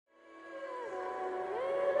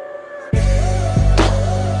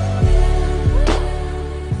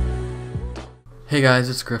Hey guys,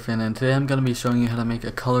 it's Griffin, and today I'm going to be showing you how to make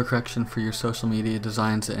a color correction for your social media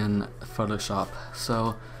designs in Photoshop.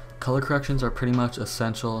 So, color corrections are pretty much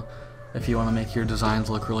essential if you want to make your designs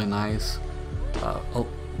look really nice.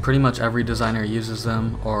 Pretty much every designer uses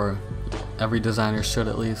them, or every designer should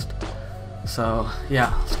at least. So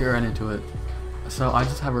yeah, let's get right into it. So I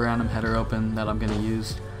just have a random header open that I'm going to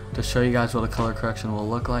use to show you guys what a color correction will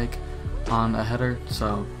look like on a header.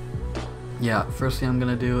 So yeah, first thing I'm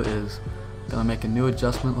going to do is gonna make a new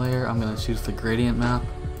adjustment layer. I'm gonna choose the gradient map,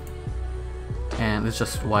 and it's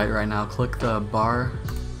just white right now. Click the bar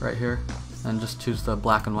right here and just choose the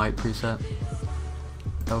black and white preset.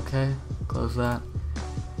 Okay, close that.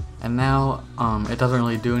 And now it doesn't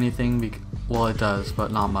really do anything, well it does,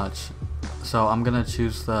 but not much. So I'm gonna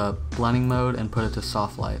choose the blending mode and put it to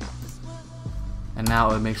soft light. And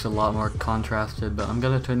now it makes it a lot more contrasted, but I'm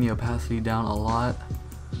gonna turn the opacity down a lot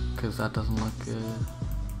because that doesn't look good.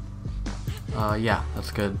 Yeah,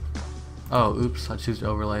 that's good. Oh, oops, I choose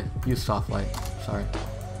overlay. Use soft light, sorry.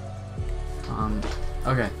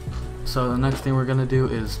 Okay, so the next thing we're gonna do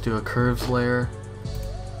is do a curves layer.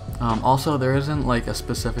 Also, there isn't like a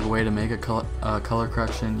specific way to make a color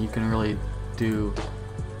correction. You can really do,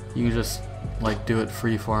 you can just like do it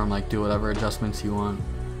freeform, like do whatever adjustments you want.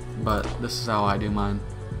 But this is how I do mine.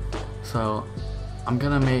 So I'm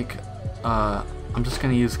gonna make, I'm just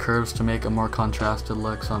gonna use curves to make a more contrasted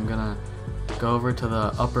look. So I'm gonna go over to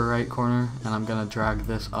the upper right corner and I'm gonna drag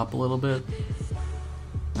this up a little bit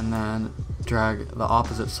and then drag the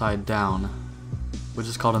opposite side down, which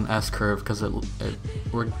is called an S curve because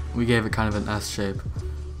we gave it kind of an S shape.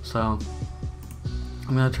 So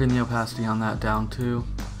I'm gonna turn the opacity on that down to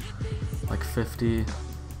like 50.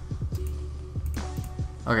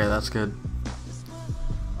 Okay, that's good.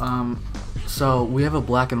 So we have a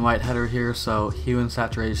black and white header here, so hue and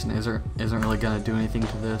saturation isn't really gonna do anything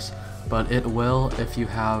to this, but it will if you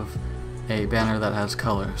have a banner that has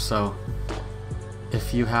color. So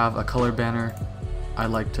if you have a colored banner, I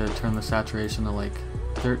like to turn the saturation to like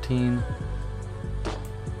 13.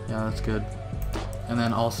 Yeah, that's good. And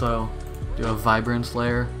then also do a vibrance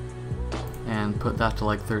layer and put that to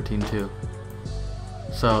like 13 too.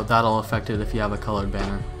 So that'll affect it if you have a colored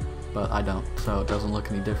banner, but I don't, so it doesn't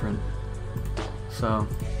look any different. So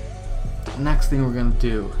next thing we're gonna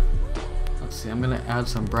do, let's see, I'm gonna add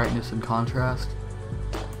some brightness and contrast.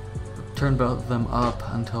 Turn both of them up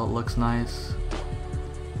until it looks nice.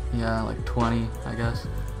 Yeah, like 20, I guess.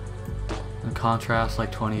 And contrast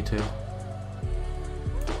like 22.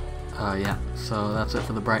 Yeah, so that's it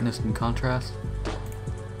for the brightness and contrast.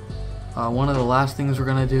 One of the last things we're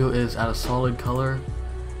gonna do is add a solid color.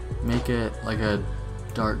 Make it like a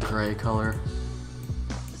dark gray color.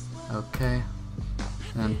 Okay.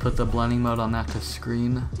 And put the blending mode on that to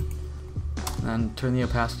screen. And then turn the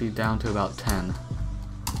opacity down to about 10.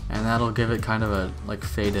 And that'll give it kind of a like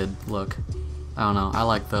faded look. I don't know, I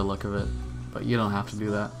like the look of it, but you don't have to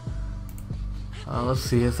do that. Let's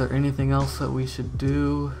see, is there anything else that we should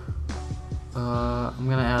do? I'm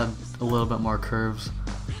gonna add a little bit more curves.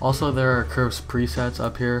 Also, there are curves presets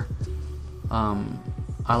up here.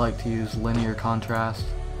 I like to use linear contrast.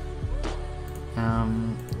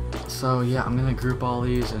 So yeah, I'm gonna group all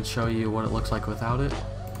these and show you what it looks like without it.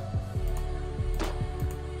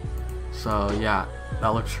 So yeah, that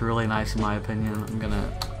looks really nice in my opinion. I'm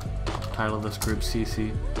gonna title this group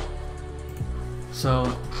CC.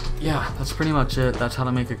 So yeah, that's pretty much it. That's how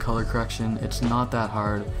to make a color correction. It's not that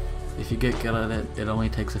hard. If you get good at it, it only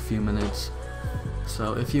takes a few minutes.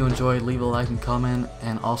 So if you enjoyed, leave a like and comment,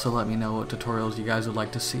 and also let me know what tutorials you guys would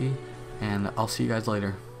like to see, and I'll see you guys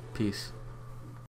later. Peace.